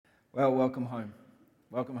Well, welcome home.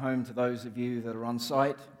 Welcome home to those of you that are on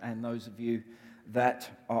site and those of you that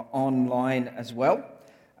are online as well.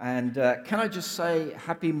 And can I just say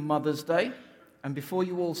happy Mother's Day? And before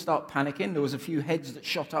you all start panicking, there was a few heads that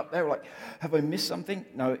shot up there like, have I missed something?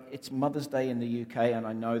 No, it's Mother's Day in the UK, and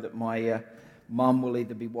I know that my mum will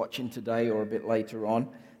either be watching today or a bit later on.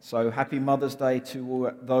 So happy Mother's Day to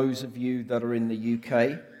all those of you that are in the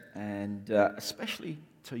UK, and especially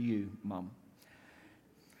to you, Mum.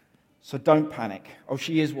 So don't panic. Oh,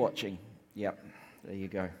 she is watching. Yep, there you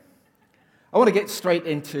go. I want to get straight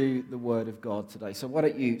into the Word of God today. So why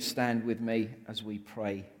don't you stand with me as we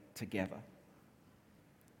pray together.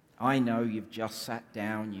 I know you've just sat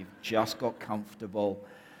down, you've just got comfortable,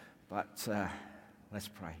 but let's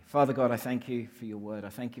pray. Father God, I thank you for your Word. I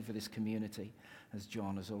thank you for this community, as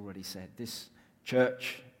John has already said. This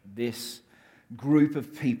church, this group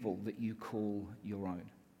of people that you call your own.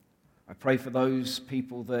 I pray for those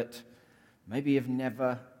people that maybe have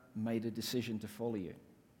never made a decision to follow you,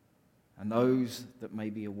 and those that may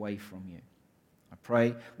be away from you. I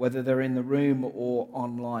pray, whether they're in the room or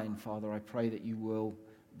online, Father, I pray that you will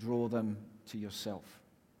draw them to yourself.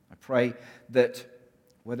 I pray that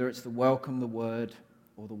whether it's the welcome, the word,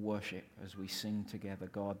 or the worship as we sing together,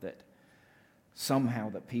 God, that somehow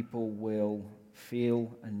that people will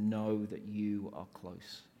feel and know that you are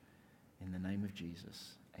close. In the name of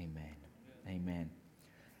Jesus, amen. Amen.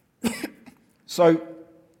 So,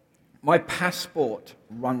 my passport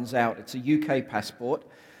runs out. It's a UK passport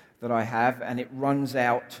that I have, and it runs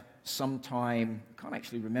out sometime, I can't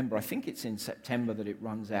actually remember, I think it's in September that it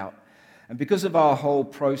runs out. And because of our whole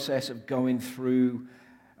process of going through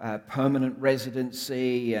permanent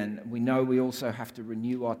residency, and we know we also have to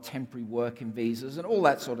renew our temporary working visas and all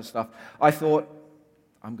that sort of stuff, I thought,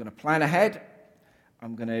 I'm going to plan ahead.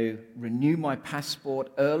 I'm going to renew my passport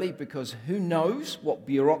early, because who knows what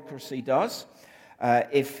bureaucracy does.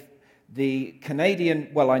 If the Canadian,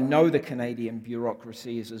 well, I know the Canadian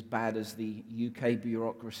bureaucracy is as bad as the UK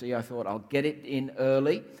bureaucracy. I thought I'll get it in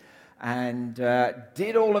early, and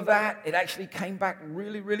did all of that. It actually came back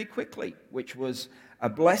really, really quickly, which was a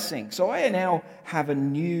blessing. So I now have a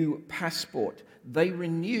new passport. They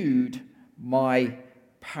renewed my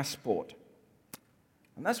passport.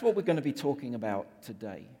 And that's what we're going to be talking about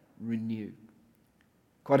today, renew.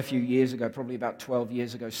 Quite a few years ago, probably about 12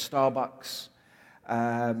 years ago, Starbucks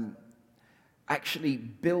actually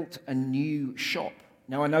built a new shop.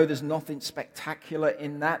 Now, I know there's nothing spectacular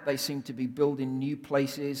in that. They seem to be building new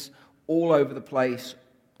places all over the place,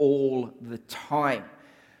 all the time.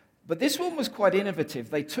 But this one was quite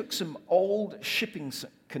innovative. They took some old shipping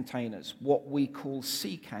containers, what we call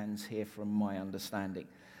sea cans here from my understanding.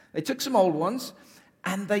 They took some old ones,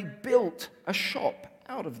 and they built a shop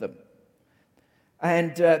out of them.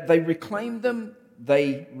 And they reclaimed them,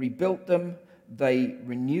 they rebuilt them, they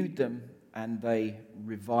renewed them, and they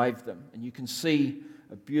revived them. And you can see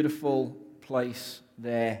a beautiful place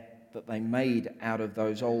there that they made out of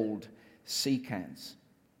those old sea cans.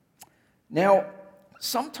 Now,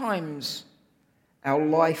 sometimes our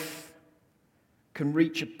life can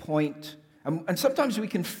reach a point, and sometimes we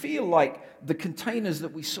can feel like the containers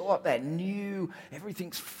that we saw up there, new,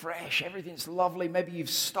 everything's fresh, everything's lovely. Maybe you've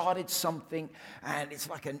started something and it's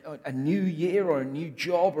like a new year or a new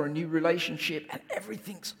job or a new relationship, and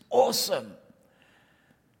everything's awesome.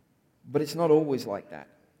 But it's not always like that.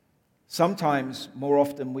 Sometimes, more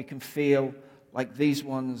often, we can feel like these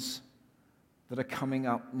ones that are coming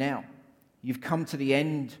up now. You've come to the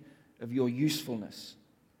end of your usefulness.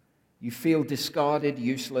 You feel discarded,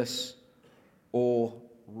 useless, or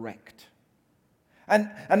wrecked.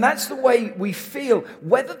 And that's the way we feel.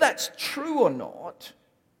 Whether that's true or not,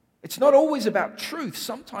 it's not always about truth.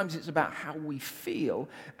 Sometimes it's about how we feel,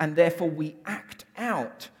 and therefore we act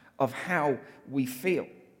out of how we feel.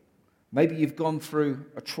 Maybe you've gone through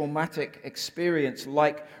a traumatic experience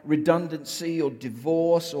like redundancy or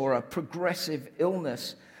divorce or a progressive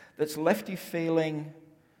illness that's left you feeling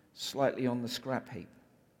slightly on the scrap heap.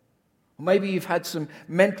 Or maybe you've had some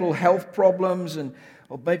mental health problems,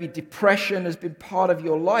 or maybe depression has been part of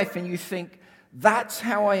your life, and you think, that's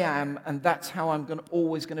how I am, and that's how I'm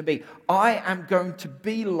always going to be. I am going to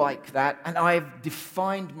be like that, and I've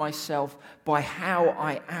defined myself by how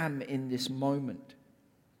I am in this moment.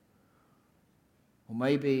 Or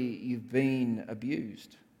maybe you've been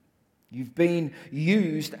abused. You've been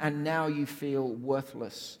used, and now you feel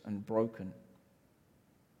worthless and broken.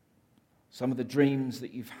 Some of the dreams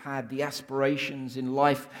that you've had, the aspirations in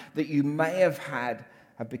life that you may have had,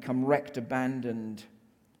 have become wrecked, abandoned,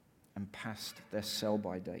 and past their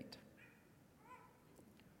sell-by date.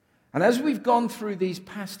 And as we've gone through these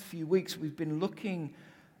past few weeks, we've been looking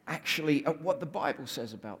actually at what the Bible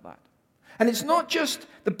says about that. And it's not just,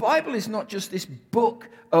 the Bible is not just this book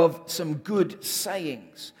of some good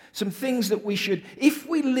sayings, some things that we should, if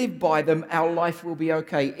we live by them, our life will be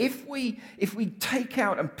okay. If we take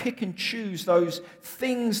out and pick and choose those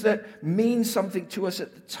things that mean something to us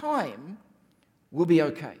at the time, we'll be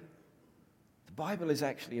okay. The Bible is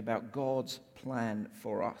actually about God's plan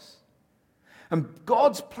for us. And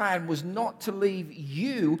God's plan was not to leave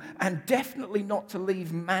you, and definitely not to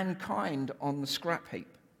leave mankind on the scrap heap.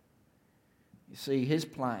 You see, his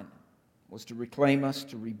plan was to reclaim us,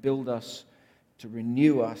 to rebuild us, to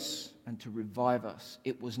renew us, and to revive us.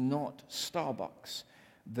 It was not Starbucks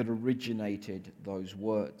that originated those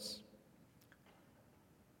words.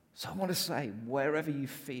 So I want to say, wherever you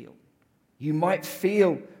feel, you might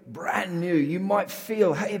feel brand new. You might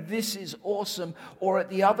feel, hey, this is awesome. Or at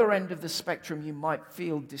the other end of the spectrum, you might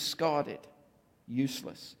feel discarded,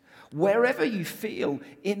 useless. Wherever you feel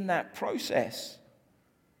in that process,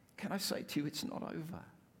 can I say to you, it's not over.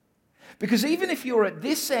 Because even if you're at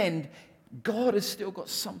this end, God has still got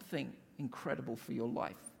something incredible for your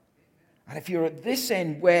life. And if you're at this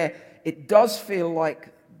end where it does feel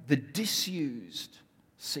like the disused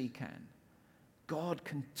sea can, God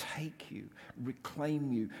can take you,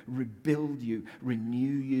 reclaim you, rebuild you,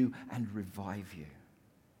 renew you, and revive you.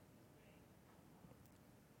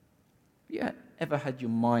 Have you ever had your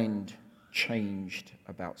mind changed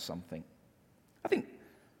about something? I think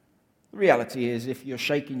the reality is if you're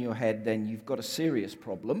shaking your head, then you've got a serious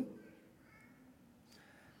problem.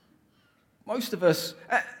 Most of us,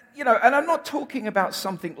 and I'm not talking about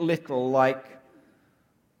something little like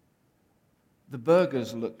the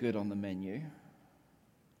burgers look good on the menu.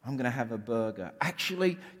 I'm going to have a burger.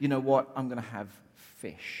 Actually, you know what? I'm going to have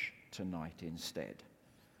fish tonight instead.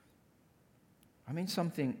 I mean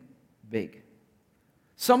something big.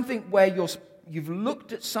 Something where you've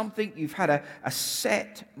looked at something, you've had a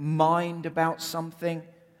set mind about something,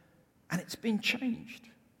 and it's been changed.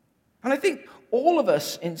 And I think all of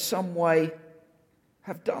us in some way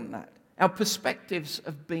have done that. Our perspectives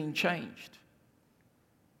have been changed.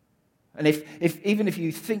 And even if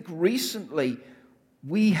you think recently,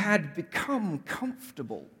 we had become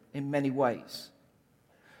comfortable in many ways.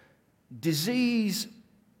 Disease,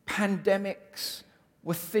 pandemics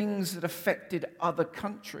were things that affected other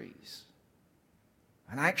countries.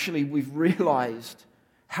 And actually, we've realized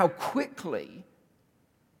how quickly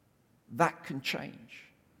that can change.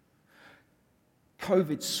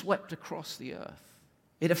 COVID swept across the earth.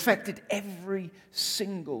 It affected every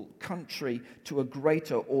single country to a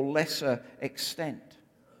greater or lesser extent.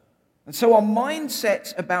 And so our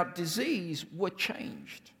mindsets about disease were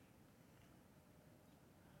changed.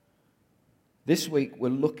 This week we're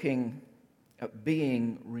looking at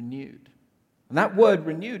being renewed. And that word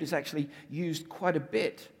renewed is actually used quite a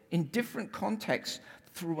bit in different contexts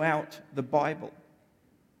throughout the Bible.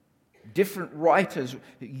 Different writers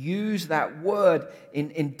use that word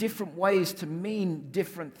in different ways to mean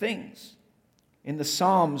different things. In the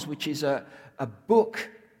Psalms, which is a book,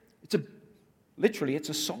 it's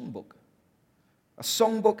a songbook. A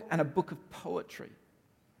songbook and a book of poetry.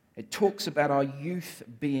 It talks about our youth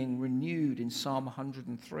being renewed in Psalm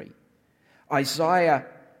 103. Isaiah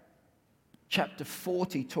chapter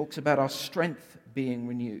 40 talks about our strength being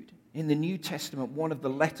renewed. In the New Testament, one of the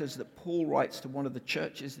letters that Paul writes to one of the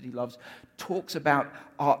churches that he loves talks about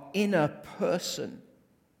our inner person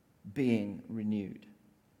being renewed.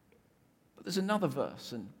 But there's another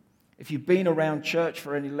verse, and if you've been around church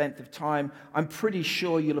for any length of time, I'm pretty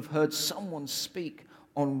sure you'll have heard someone speak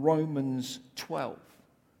on Romans 12.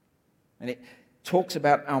 And it talks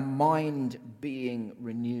about our mind being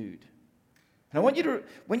renewed. And I want you to,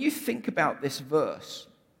 when you think about this verse,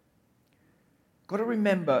 got to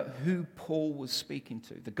remember who Paul was speaking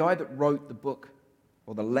to. The guy that wrote the book,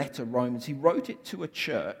 or the letter Romans, he wrote it to a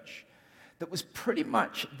church that was pretty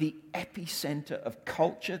much the epicenter of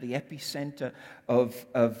culture, the epicenter of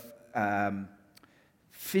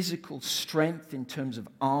physical strength in terms of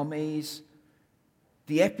armies.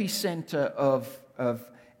 The epicenter of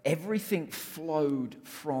everything flowed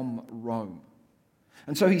from Rome.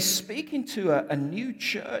 And so he's speaking to a new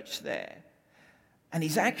church there, and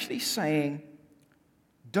he's actually saying,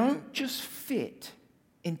 don't just fit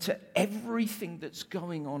into everything that's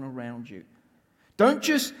going on around you. Don't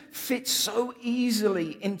just fit so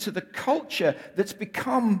easily into the culture that's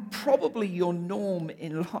become probably your norm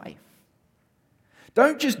in life.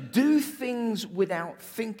 Don't just do things without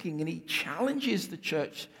thinking. And he challenges the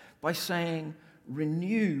church by saying,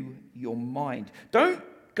 renew your mind. Don't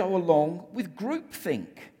go along with groupthink.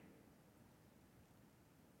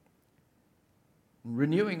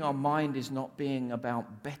 Renewing our mind is not being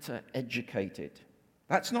about better educated.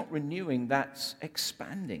 That's not renewing, that's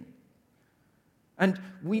expanding. And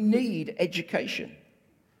we need education.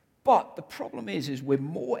 But the problem is we're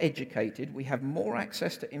more educated, we have more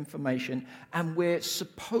access to information, and we're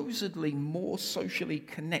supposedly more socially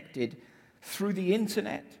connected through the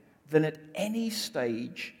internet than at any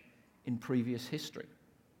stage in previous history.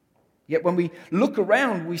 Yet when we look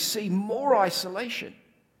around, we see more isolation,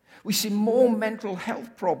 we see more mental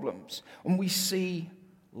health problems, and we see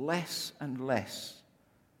less and less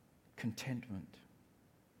contentment.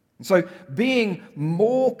 And so being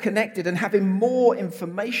more connected and having more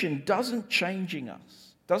information doesn't change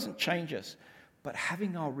us, but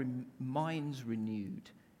having our minds renewed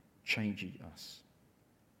changes us.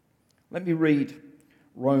 Let me read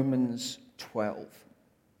Romans 12.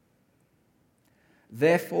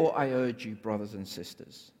 Therefore I urge you, brothers and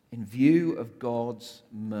sisters, in view of God's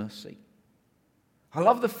mercy. I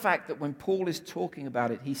love the fact that when Paul is talking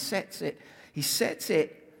about it, he sets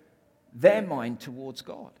their mind towards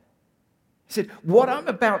God. He said, what I'm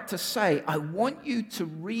about to say, I want you to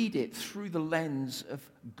read it through the lens of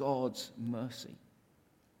God's mercy.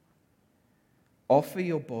 Offer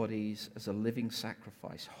your bodies as a living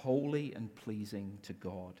sacrifice, holy and pleasing to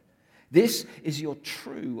God. This is your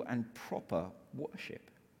true and proper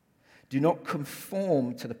worship. Do not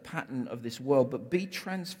conform to the pattern of this world, but be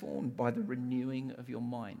transformed by the renewing of your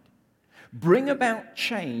mind. Bring about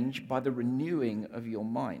change by the renewing of your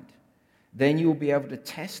mind. Then you will be able to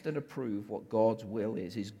test and approve what God's will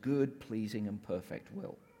is, his good, pleasing, and perfect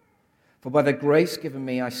will. For by the grace given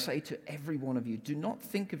me, I say to every one of you, do not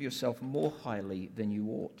think of yourself more highly than you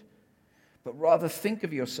ought, but rather think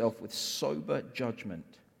of yourself with sober judgment,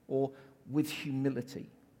 or with humility,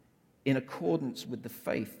 in accordance with the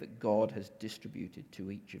faith that God has distributed to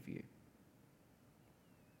each of you.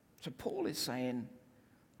 So Paul is saying,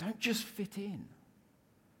 don't just fit in.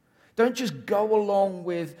 Don't just go along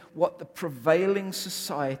with what the prevailing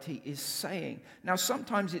society is saying. Now,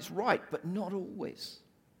 sometimes it's right, but not always.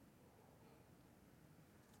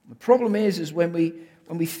 The problem is when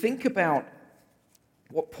we think about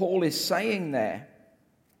what Paul is saying there,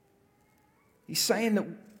 he's saying that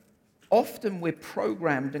often we're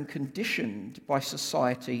programmed and conditioned by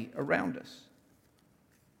society around us.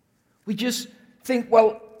 We just think,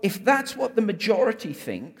 well, if that's what the majority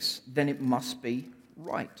thinks, then it must be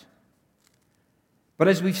right. But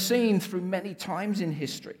as we've seen through many times in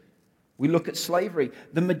history, we look at slavery.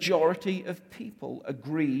 The majority of people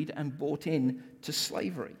agreed and bought in to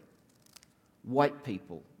slavery. White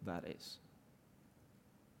people, that is.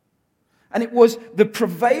 And it was the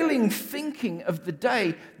prevailing thinking of the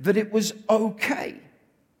day that it was okay,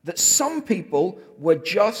 that some people were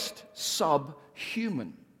just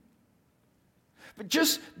subhuman. But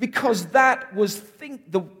just because that was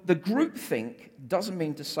the group think doesn't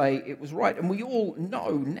mean to say it was right. And we all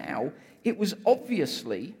know now it was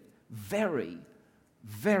obviously very,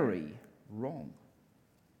 very wrong.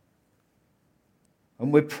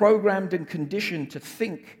 And we're programmed and conditioned to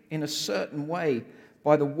think in a certain way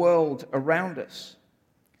by the world around us.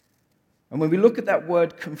 And when we look at that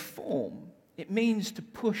word conform, it means to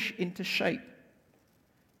push into shape.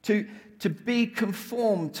 To be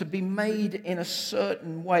conformed, to be made in a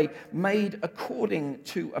certain way, made according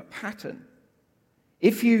to a pattern.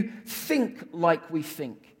 If you think like we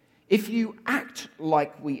think, if you act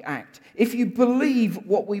like we act, if you believe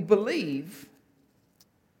what we believe,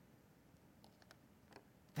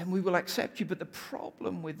 then we will accept you. But the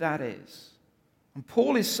problem with that is, and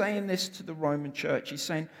Paul is saying this to the Roman church, he's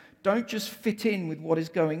saying, don't just fit in with what is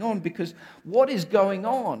going on, because what is going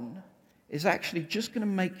on is actually just going to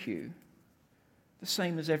make you the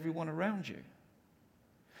same as everyone around you.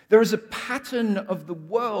 There is a pattern of the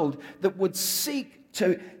world that would seek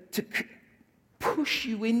to push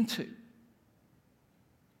you into,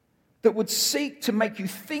 that would seek to make you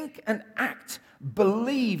think and act,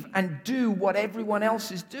 believe and do what everyone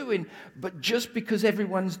else is doing. But just because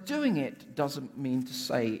everyone's doing it doesn't mean to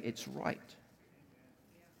say it's right.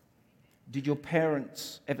 Did your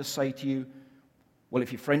parents ever say to you, well,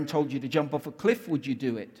 if your friend told you to jump off a cliff, would you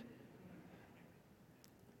do it?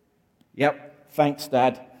 Yep, thanks,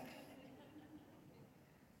 Dad.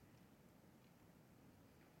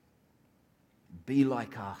 Be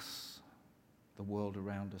like us, the world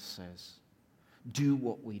around us says. Do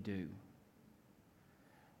what we do.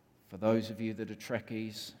 For those of you that are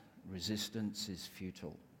Trekkies, resistance is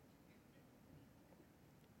futile.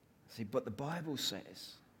 See, but the Bible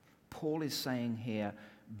says, Paul is saying here,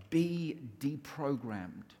 be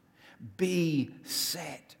deprogrammed. Be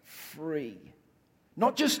set free.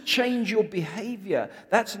 Not just change your behavior.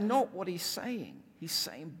 That's not what he's saying. He's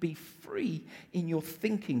saying, be free in your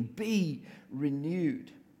thinking. Be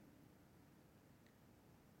renewed.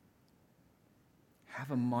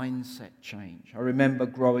 Have a mindset change. I remember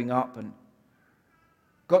growing up and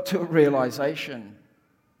got to a realization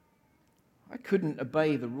I couldn't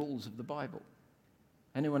obey the rules of the Bible.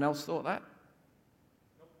 Anyone else thought that?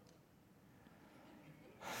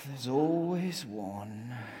 There's always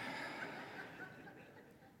one.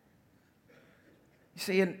 You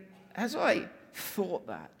see, and as I thought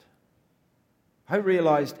that, I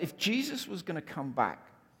realized if Jesus was going to come back,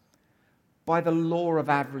 by the law of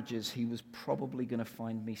averages, he was probably going to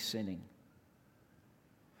find me sinning.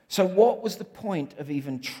 So what was the point of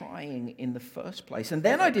even trying in the first place? And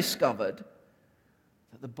then I discovered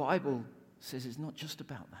that the Bible says it's not just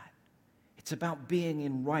about that. It's about being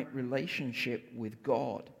in right relationship with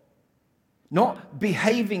God. Not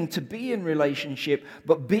behaving to be in relationship,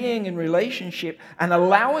 but being in relationship and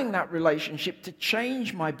allowing that relationship to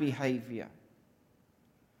change my behavior.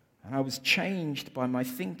 And I was changed by my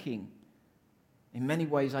thinking. In many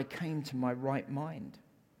ways, I came to my right mind.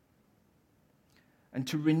 And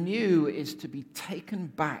to renew is to be taken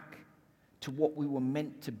back to what we were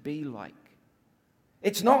meant to be like.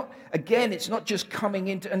 It's not just coming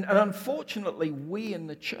into, and unfortunately, we in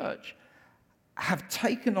the church have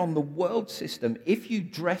taken on the world system. If you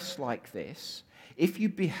dress like this, if you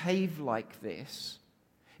behave like this,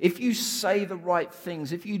 if you say the right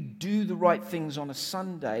things, if you do the right things on a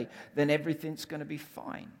Sunday, then everything's going to be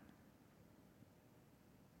fine.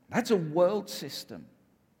 That's a world system.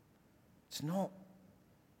 It's not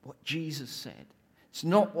what Jesus said. It's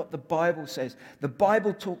not what the Bible says. The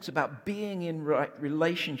Bible talks about being in right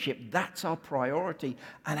relationship. That's our priority.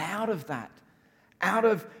 And out of that, out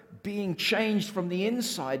of being changed from the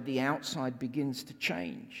inside, the outside begins to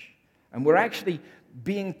change. And we're actually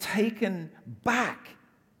being taken back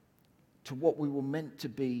to what we were meant to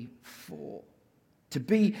be for. To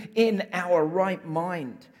be in our right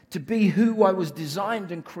mind. To be who I was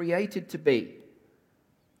designed and created to be.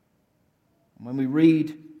 When we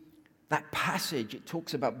read that passage, it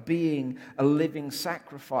talks about being a living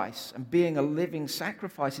sacrifice. And being a living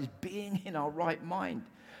sacrifice is being in our right mind.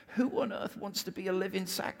 Who on earth wants to be a living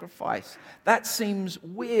sacrifice? That seems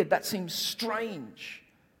weird. That seems strange.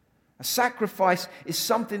 A sacrifice is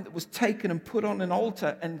something that was taken and put on an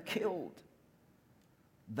altar and killed.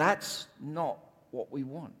 That's not what we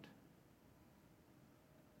want.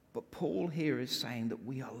 But Paul here is saying that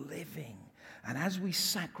we are living. And as we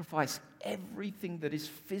sacrifice everything that is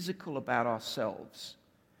physical about ourselves,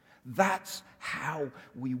 that's how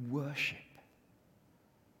we worship.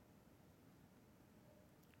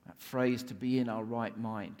 That phrase, to be in our right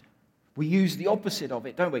mind. We use the opposite of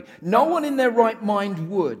it, don't we? No one in their right mind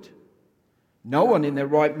would. No one in their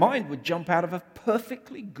right mind would jump out of a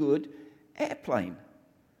perfectly good airplane.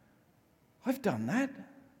 I've done that.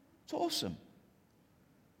 It's awesome.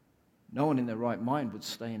 No one in their right mind would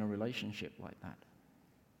stay in a relationship like that.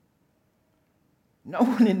 No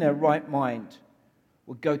one in their right mind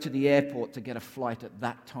would go to the airport to get a flight at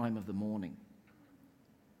that time of the morning.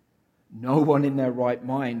 No one in their right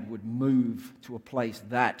mind would move to a place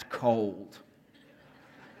that cold.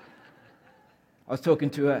 I was talking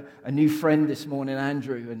to a new friend this morning,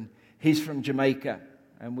 Andrew, and he's from Jamaica.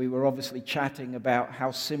 And we were obviously chatting about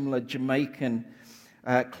how similar Jamaican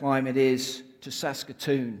climate is to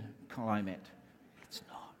Saskatoon climate. It's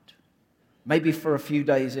not. Maybe for a few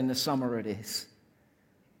days in the summer it is.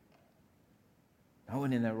 No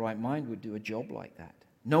one in their right mind would do a job like that.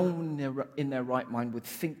 No one in their right mind would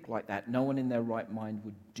think like that. No one in their right mind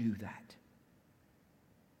would do that.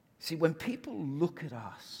 See, when people look at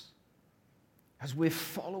us, as we're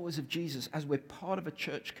followers of Jesus, as we're part of a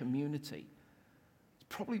church community, it's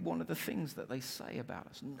probably one of the things that they say about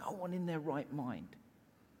us. No one in their right mind.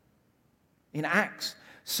 In Acts,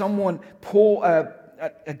 Paul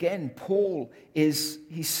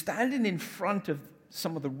he's standing in front of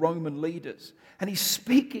some of the Roman leaders, and he's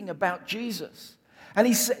speaking about Jesus. And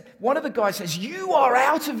one of the guys says, "You are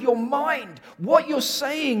out of your mind. What you're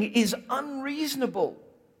saying is unreasonable."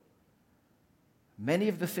 Many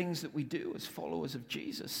of the things that we do as followers of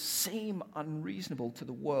Jesus seem unreasonable to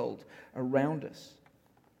the world around us.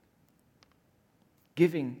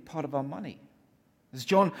 Giving part of our money. As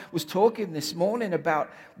John was talking this morning about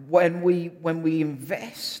when we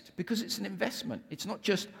invest, because it's an investment. It's not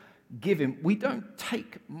just giving. We don't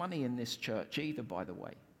take money in this church either, by the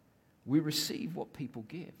way. We receive what people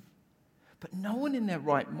give. But no one in their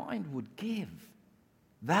right mind would give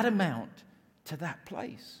that amount to that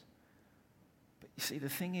place. But you see, the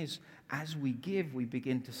thing is, as we give, we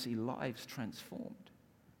begin to see lives transformed.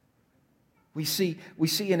 We see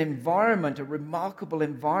an environment, a remarkable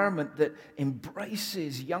environment that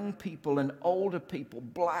embraces young people and older people,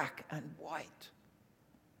 black and white.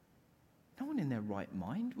 No one in their right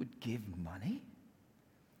mind would give money.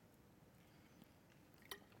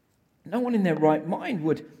 No one in their right mind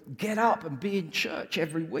would get up and be in church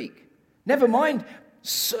every week. Never mind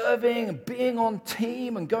serving and being on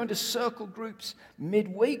team and going to circle groups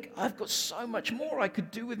midweek. I've got so much more I could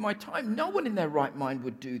do with my time. No one in their right mind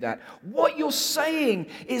would do that. What you're saying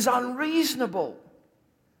is unreasonable.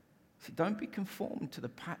 See, don't be conformed to the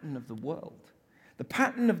pattern of the world. The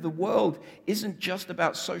pattern of the world isn't just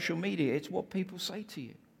about social media. It's what people say to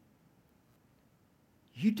you.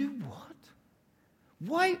 You do what?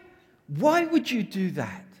 Why would you do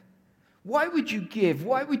that? Why would you give?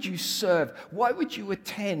 Why would you serve? Why would you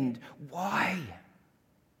attend? Why?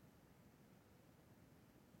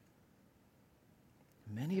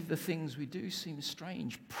 Many of the things we do seem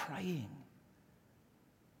strange. Praying,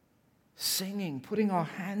 singing, putting our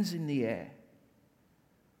hands in the air.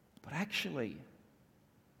 But actually,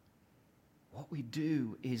 what we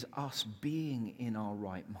do is us being in our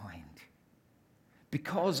right mind.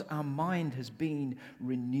 Because our mind has been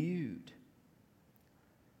renewed.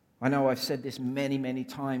 I know I've said this many, many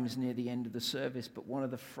times near the end of the service, but one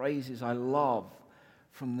of the phrases I love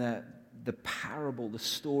from the parable, the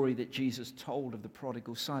story that Jesus told of the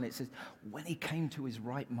prodigal son, it says, when he came to his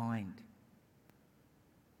right mind.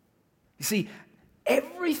 You see,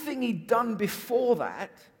 everything he'd done before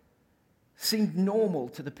that seemed normal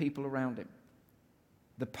to the people around him.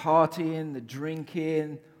 The partying, the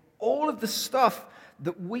drinking, all of the stuff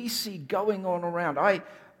that we see going on around.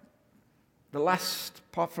 The last,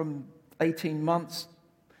 apart from 18 months,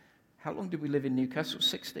 how long did we live in Newcastle?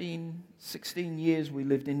 16 years we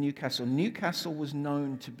lived in Newcastle. Newcastle was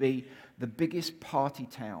known to be the biggest party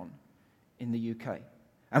town in the UK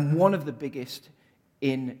and one of the biggest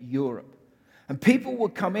in Europe. And people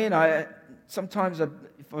would come in. Sometimes if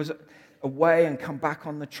I was away and come back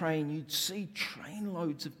on the train, you'd see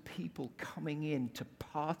trainloads of people coming in to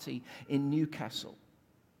party in Newcastle.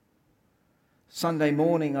 Sunday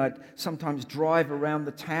morning, I'd sometimes drive around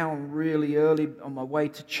the town really early on my way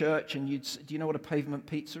to church, and do you know what a pavement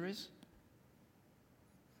pizza is?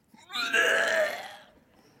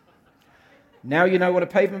 Now you know what a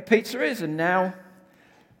pavement pizza is, and now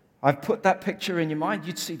I've put that picture in your mind.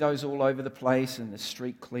 You'd see those all over the place, and the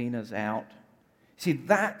street cleaners out. See,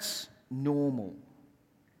 that's normal.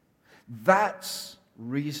 That's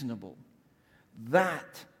reasonable.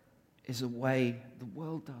 That is the way the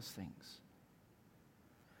world does things.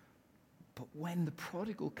 But when the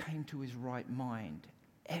prodigal came to his right mind,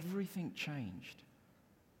 everything changed.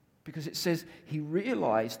 Because it says he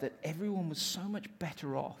realized that everyone was so much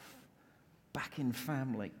better off back in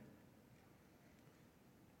family.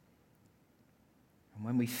 And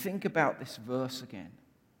when we think about this verse again,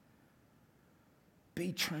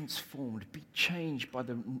 be transformed, be changed by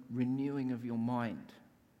the renewing of your mind.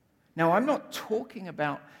 Now, I'm not talking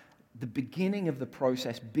about the beginning of the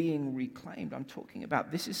process being reclaimed. I'm talking about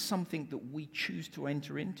this is something that we choose to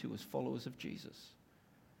enter into as followers of Jesus.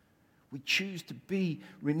 We choose to be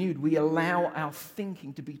renewed. We allow our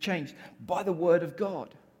thinking to be changed by the Word of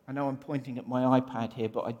God. I know I'm pointing at my iPad here,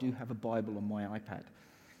 but I do have a Bible on my iPad.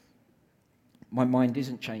 My mind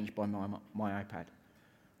isn't changed by my iPad.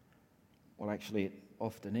 Well, actually, it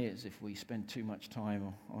often is if we spend too much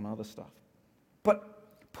time on other stuff.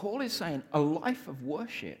 But Paul is saying a life of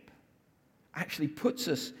worship actually puts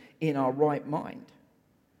us in our right mind.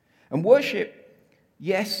 And worship,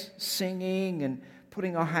 yes, singing and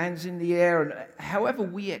putting our hands in the air, and however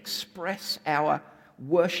we express our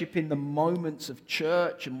worship in the moments of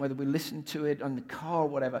church and whether we listen to it on the car or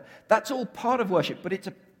whatever, that's all part of worship, but it's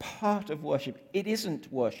a part of worship. It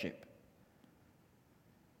isn't worship.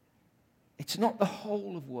 It's not the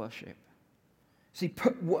whole of worship. See,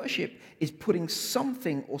 worship is putting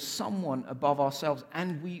something or someone above ourselves,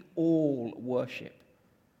 and we all worship.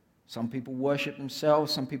 Some people worship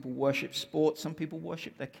themselves, some people worship sports, some people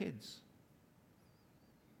worship their kids.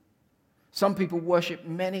 Some people worship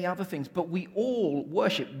many other things, but we all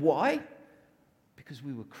worship. Why? Because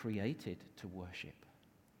we were created to worship.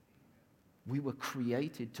 We were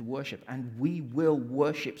created to worship, and we will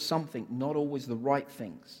worship something, not always the right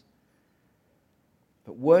things.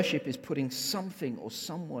 But worship is putting something or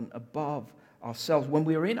someone above ourselves. When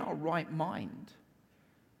we're in our right mind,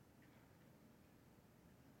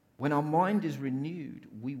 when our mind is renewed,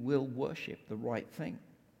 we will worship the right thing.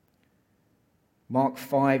 Mark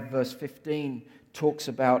 5 verse 15 talks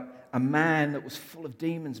about a man that was full of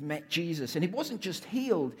demons met Jesus. And he wasn't just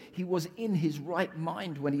healed, he was in his right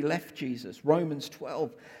mind when he left Jesus. Romans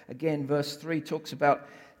 12, again, verse 3 talks about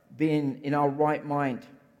being in our right mind.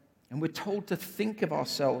 And we're told to think of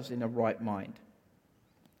ourselves in a right mind.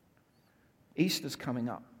 Easter's coming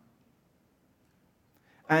up.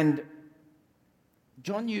 And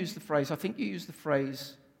John used the phrase, I think you used the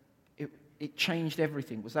phrase, it changed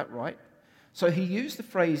everything. Was that right? So he used the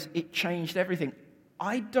phrase, it changed everything.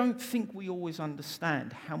 I don't think we always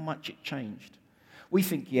understand how much it changed. We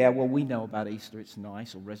think, yeah, well, we know about Easter, it's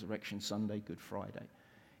nice, or Resurrection Sunday, Good Friday.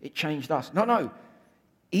 It changed us. No.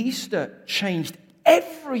 Easter changed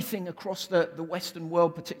everything across the Western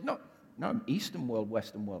world, no, Eastern world,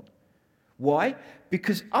 Western world. Why?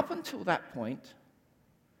 Because up until that point,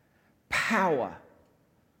 power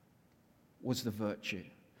was the virtue.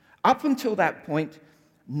 Up until that point,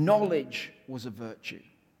 knowledge was a virtue.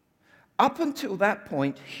 Up until that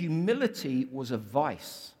point, humility was a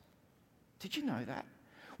vice. Did you know that?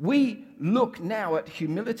 We look now at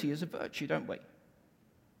humility as a virtue, don't we?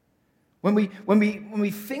 When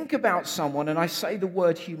we think about someone, and I say the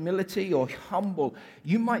word humility or humble,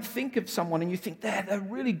 you might think of someone and you think they're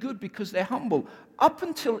really good because they're humble. Up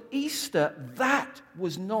until Easter, that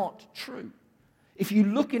was not true. If you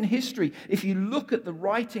look in history, if you look at the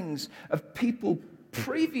writings of people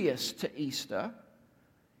previous to Easter,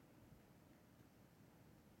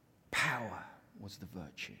 power was the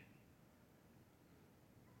virtue.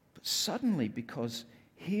 But suddenly, because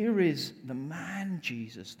here is the man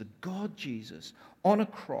Jesus, the God Jesus, on a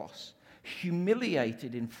cross,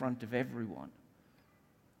 humiliated in front of everyone.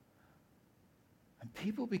 And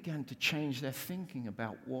people began to change their thinking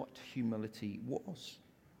about what humility was.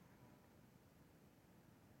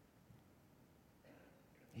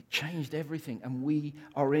 It changed everything, and we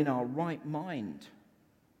are in our right mind.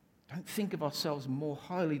 Don't think of ourselves more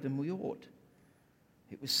highly than we ought.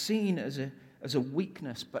 It was seen as a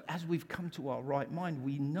weakness, but as we've come to our right mind,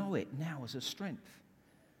 we know it now as a strength.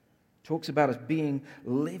 It talks about us being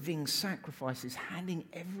living sacrifices, handing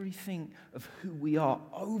everything of who we are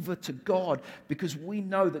over to God, because we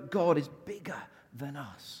know that God is bigger than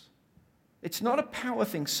us. It's not a power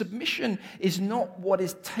thing. Submission is not what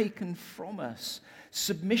is taken from us.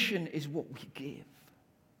 Submission is what we give.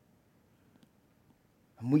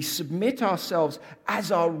 And we submit ourselves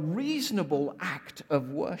as our reasonable act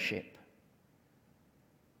of worship.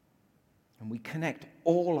 And we connect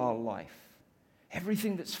all our life,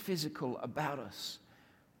 everything that's physical about us,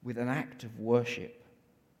 with an act of worship.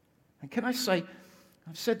 And can I say,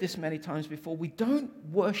 I've said this many times before, we don't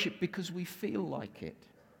worship because we feel like it.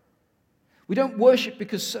 We don't worship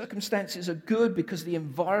because circumstances are good, because the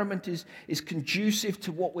environment is conducive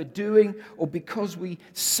to what we're doing, or because we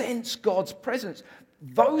sense God's presence.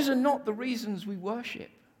 Those are not the reasons we worship.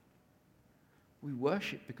 We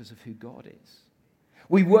worship because of who God is.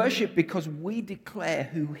 We worship because we declare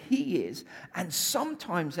who He is, and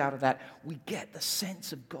sometimes out of that, we get the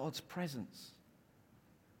sense of God's presence.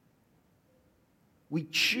 We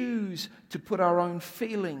choose to put our own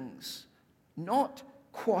feelings, not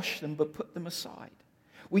quash them, but put them aside.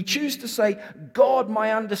 We choose to say, God,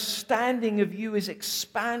 my understanding of you is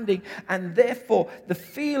expanding, and therefore the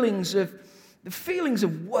feelings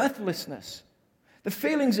of worthlessness, the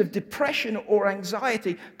feelings of depression or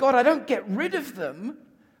anxiety, God, I don't get rid of them,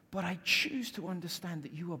 but I choose to understand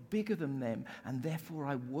that you are bigger than them, and therefore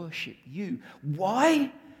I worship you.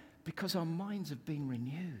 Why? Because our minds have been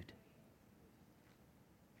renewed.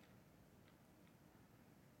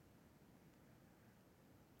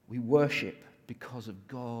 We worship because of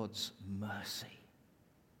God's mercy.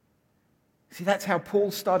 See, that's how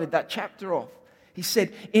Paul started that chapter off. He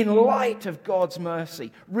said, in light of God's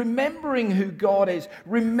mercy, remembering who God is,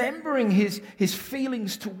 remembering his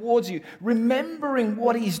feelings towards you, remembering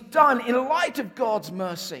what He's done in light of God's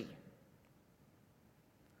mercy.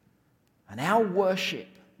 And our worship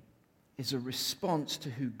is a response to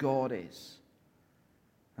who God is.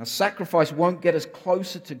 Now, sacrifice won't get us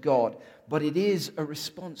closer to God, but it is a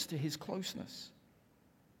response to His closeness,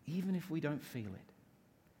 even if we don't feel it.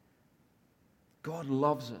 God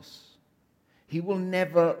loves us. He will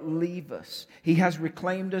never leave us. He has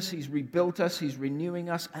reclaimed us, He's rebuilt us, He's renewing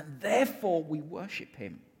us, and therefore we worship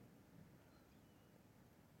Him.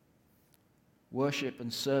 Worship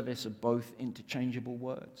and service are both interchangeable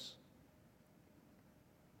words.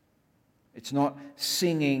 It's not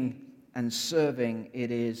singing and serving,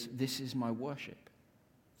 it is, this is my worship.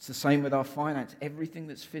 It's the same with our finance. Everything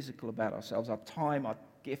that's physical about ourselves, our time, our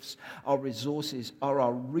gifts, our resources, are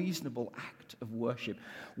our reasonable act of worship.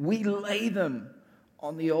 We lay them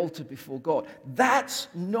on the altar before God. That's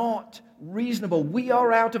not reasonable. We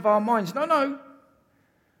are out of our minds. No.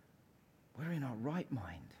 We're in our right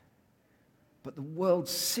mind. But the world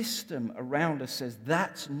system around us says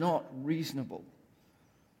that's not reasonable.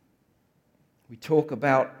 We talk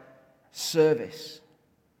about service.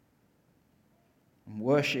 And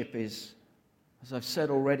worship is, as I've said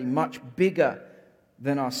already, much bigger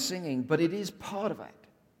than our singing, but it is part of it.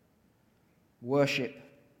 Worship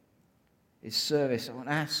is service. I want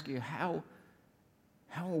to ask you, how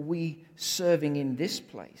are we serving in this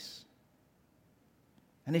place?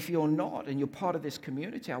 And if you're not, and you're part of this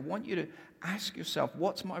community, I want you to ask yourself,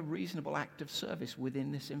 what's my reasonable act of service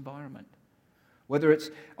within this environment? Whether it's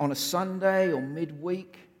on a Sunday or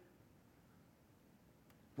midweek,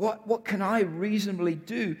 what can I reasonably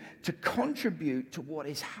do to contribute to what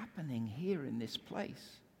is happening here in this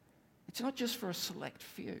place? It's not just for a select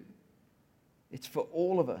few. It's for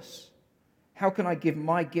all of us. How can I give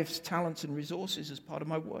my gifts, talents, and resources as part of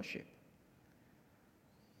my worship?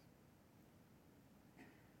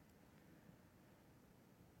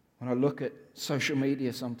 When I look at social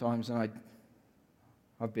media sometimes, and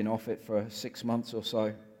I've been off it for 6 months or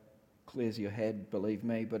so, clears your head, believe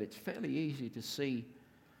me, but it's fairly easy to see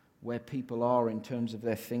where people are in terms of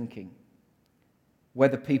their thinking,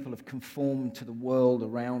 whether people have conformed to the world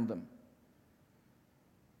around them.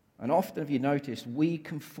 And often, have you noticed, we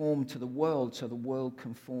conform to the world so the world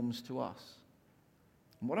conforms to us.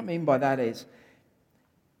 And what I mean by that is,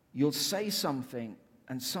 you'll say something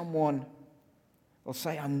and someone will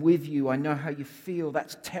say, I'm with you, I know how you feel,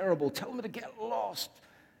 that's terrible, tell me to get lost.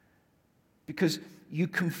 Because you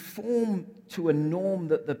conform to a norm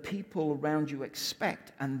that the people around you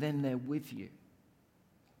expect, and then they're with you.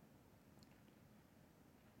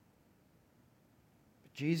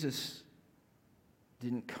 But Jesus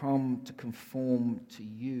didn't come to conform to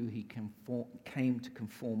you. He came to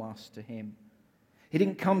conform us to him. He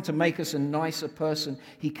didn't come to make us a nicer person.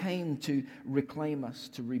 He came to reclaim us,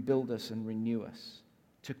 to rebuild us and renew us,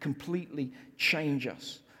 to completely change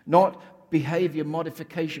us. Not behavior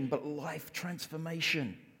modification, but life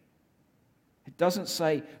transformation. It doesn't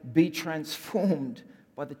say be transformed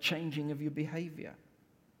by the changing of your behavior.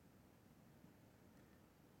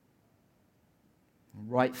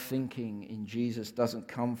 Right thinking in Jesus doesn't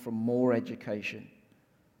come from more education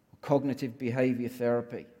or cognitive behavior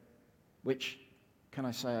therapy, which, can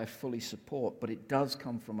I say, I fully support, but it does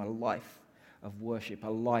come from a life of worship, a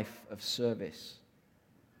life of service.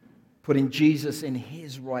 Putting Jesus in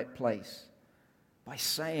his right place by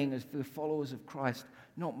saying, as the followers of Christ,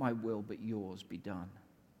 not my will, but yours be done.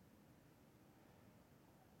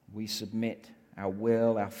 We submit our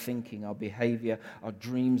will, our thinking, our behavior, our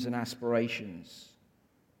dreams and aspirations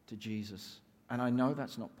to Jesus. And I know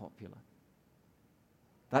that's not popular.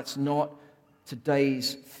 That's not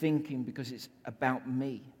today's thinking because it's about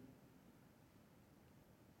me,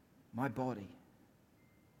 my body,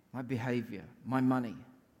 my behavior, my money,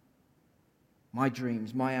 my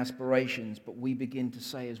dreams, my aspirations. But we begin to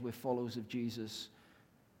say, as we're followers of Jesus,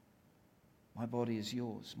 my body is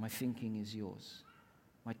yours, my thinking is yours,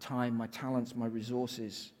 my time, my talents, my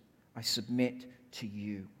resources, I submit to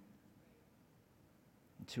you.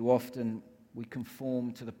 And too often we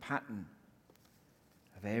conform to the pattern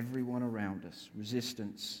of everyone around us.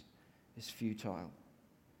 Resistance is futile.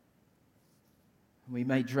 We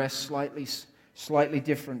may dress slightly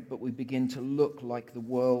different, but we begin to look like the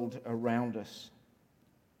world around us.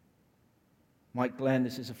 Mike Glenn,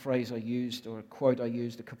 this is a phrase I used, or a quote I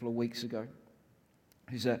used a couple of weeks ago,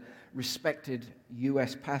 who's a respected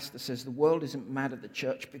US pastor, says the world isn't mad at the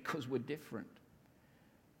church because we're different.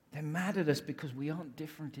 They're mad at us because we aren't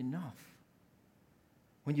different enough.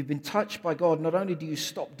 When you've been touched by God, not only do you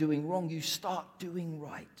stop doing wrong, you start doing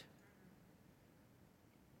right.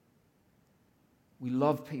 We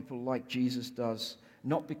love people like Jesus does,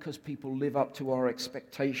 not because people live up to our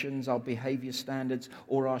expectations, our behavior standards,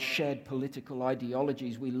 or our shared political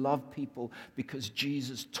ideologies. We love people because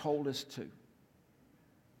Jesus told us to.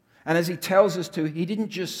 And as he tells us to, he didn't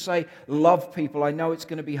just say, love people. I know it's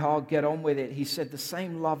going to be hard, get on with it. He said, the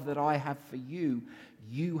same love that I have for you,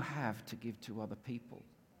 you have to give to other people.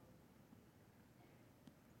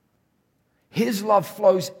 His love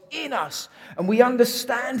flows in us, and we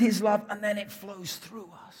understand his love, and then it flows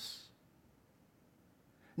through us.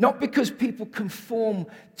 Not because people conform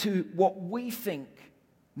to what we think.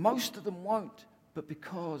 Most of them won't, but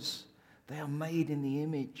because they are made in the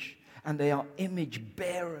image, and they are image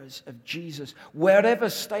bearers of Jesus, wherever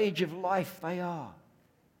stage of life they are.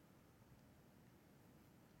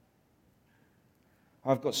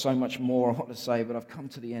 I've got so much more I want to say, but I've come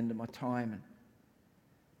to the end of my time.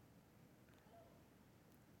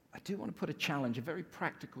 do want to put a challenge, a very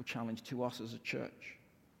practical challenge to us as a church.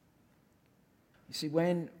 You see,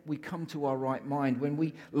 when we come to our right mind, when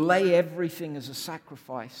we lay everything as a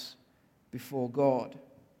sacrifice before God,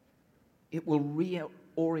 it will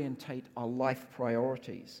reorientate our life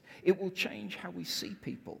priorities. It will change how we see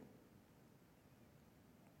people.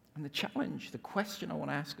 And the challenge, the question I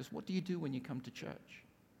want to ask is, what do you do when you come to church?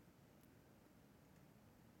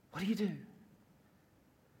 What do you do?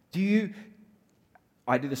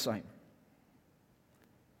 I do the same.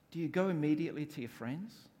 Do you go immediately to your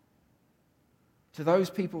friends? To those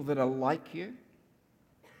people that are like you?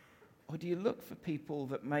 Or do you look for people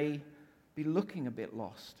that may be looking a bit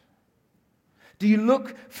lost? Do you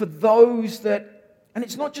look for those that, and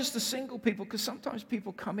it's not just the single people, because sometimes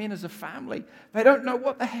people come in as a family, they don't know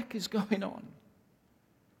what the heck is going on.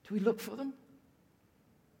 Do we look for them?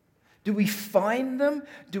 Do we find them?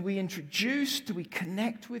 Do we introduce? Do we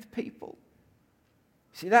connect with people?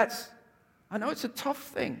 See, I know it's a tough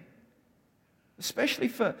thing, especially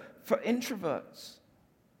for introverts.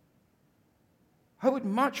 I would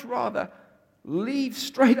much rather leave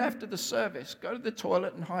straight after the service, go to the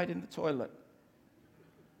toilet and hide in the toilet.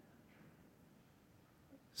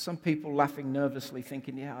 Some people laughing nervously,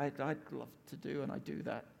 thinking, yeah, I'd love to do, and I do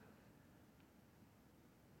that.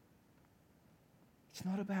 It's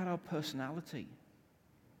not about our personality.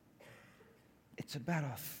 It's about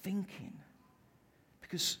our thinking.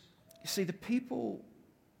 Because, you see, the people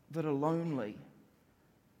that are lonely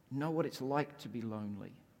know what it's like to be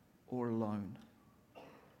lonely or alone.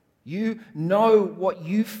 You know what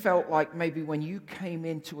you felt like maybe when you came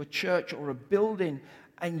into a church or a building,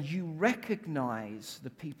 and you recognize the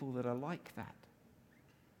people that are like that.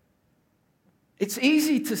 It's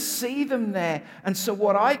easy to see them there. And so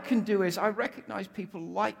what I can do is I recognize people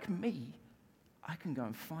like me. I can go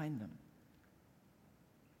and find them.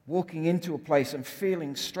 Walking into a place and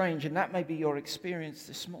feeling strange, and that may be your experience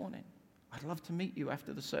this morning. I'd love to meet you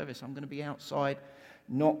after the service. I'm going to be outside,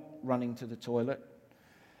 not running to the toilet.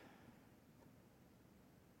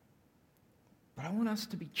 But I want us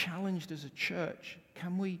to be challenged as a church.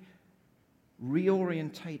 Can we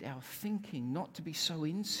reorientate our thinking, not to be so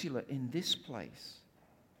insular in this place?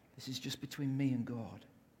 This is just between me and God.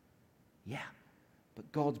 Yeah,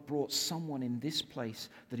 but God's brought someone in this place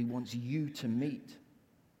that He wants you to meet.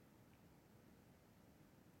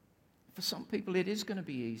 For some people, it is going to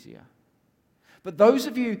be easier. But those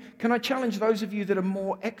of you, can I challenge those of you that are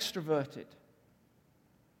more extroverted?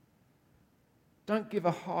 Don't give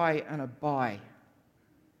a hi and a bye.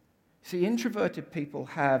 See, introverted people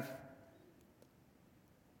have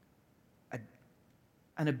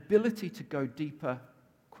an ability to go deeper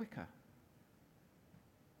quicker.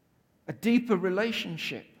 A deeper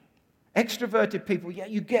relationship. Extroverted people, yeah,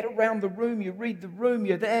 you get around the room, you read the room,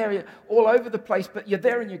 you're there, you're all over the place, but you're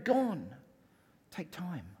there and you're gone. Take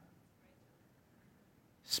time.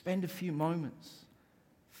 Spend a few moments.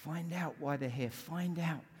 Find out why they're here. Find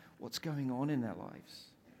out what's going on in their lives.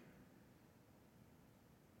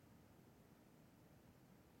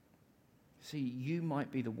 See, you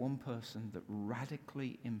might be the one person that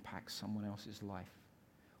radically impacts someone else's life.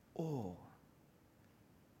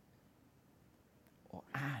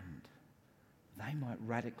 And they might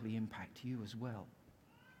radically impact you as well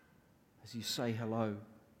as you say hello.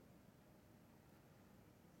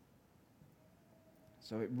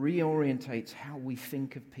 So it reorientates how we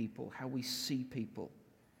think of people, how we see people,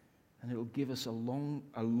 and it'll give us a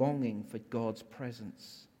longing for God's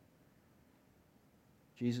presence.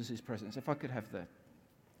 Jesus' presence. If I could have the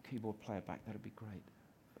keyboard player back, that would be great.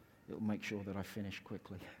 It'll make sure that I finish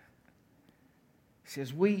quickly. See,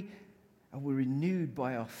 as we're renewed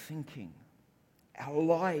by our thinking, our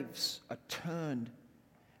lives are turned.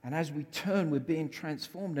 And as we turn, we're being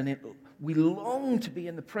transformed. And we long to be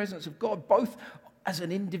in the presence of God, both as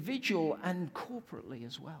an individual and corporately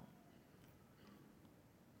as well.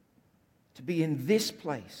 To be in this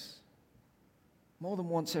place more than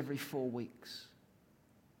once every 4 weeks.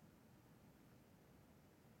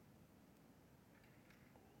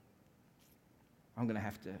 I'm going to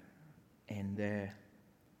have to end there.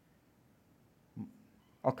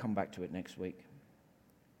 I'll come back to it next week.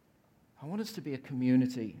 I want us to be a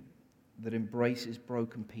community that embraces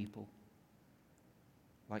broken people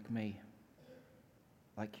like me,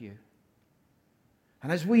 like you.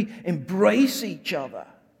 And as we embrace each other,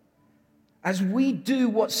 as we do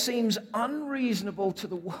what seems unreasonable to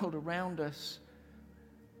the world around us,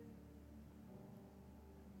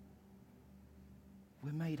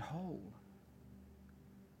 we're made whole.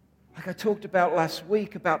 Like I talked about last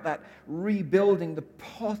week, about that rebuilding, the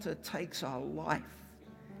potter takes our life.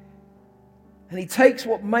 And he takes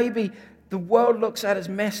what maybe The world looks at as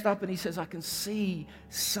messed up, and he says, I can see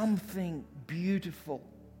something beautiful.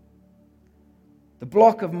 The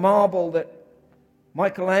block of marble that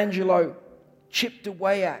Michelangelo chipped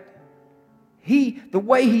away at, the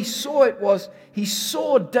way he saw it was, he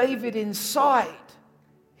saw David inside.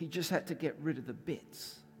 He just had to get rid of the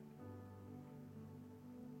bits.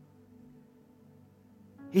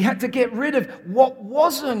 He had to get rid of what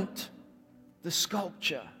wasn't the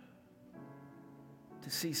sculpture to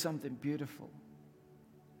see something beautiful.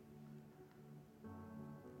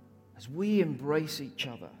 As we embrace each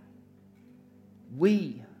other,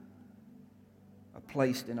 we are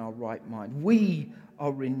placed in our right mind. We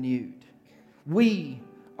are renewed. We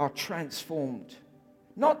are transformed.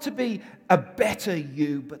 Not to be a better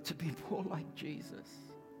you, but to be more like Jesus.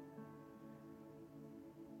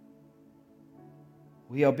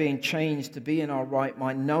 We are being changed to be in our right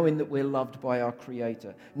mind, knowing that we're loved by our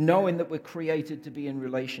Creator, knowing that we're created to be in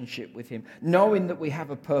relationship with Him, knowing that we have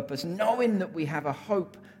a purpose, knowing that we have a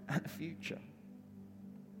hope and a future.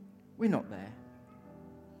 We're not there.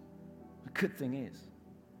 The good thing is,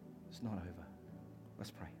 it's not over.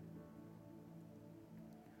 Let's pray.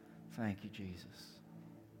 Thank you, Jesus.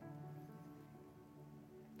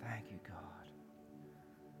 Thank you, God.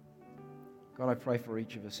 God, I pray for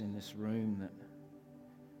each of us in this room that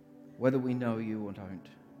whether we know you or don't,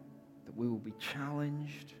 that we will be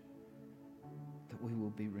challenged, that we will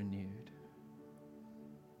be renewed.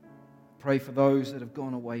 Pray for those that have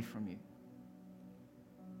gone away from you,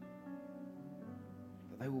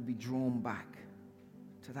 that they will be drawn back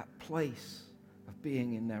to that place of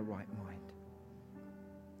being in their right mind.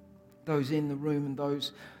 Those in the room and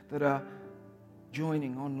those that are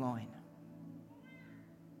joining online,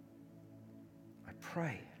 I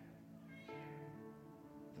pray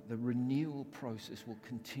that the renewal process will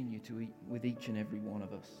continue with each and every one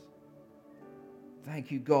of us.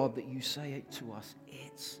 Thank you, God, that you say it to us.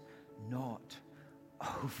 It's not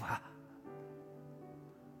over.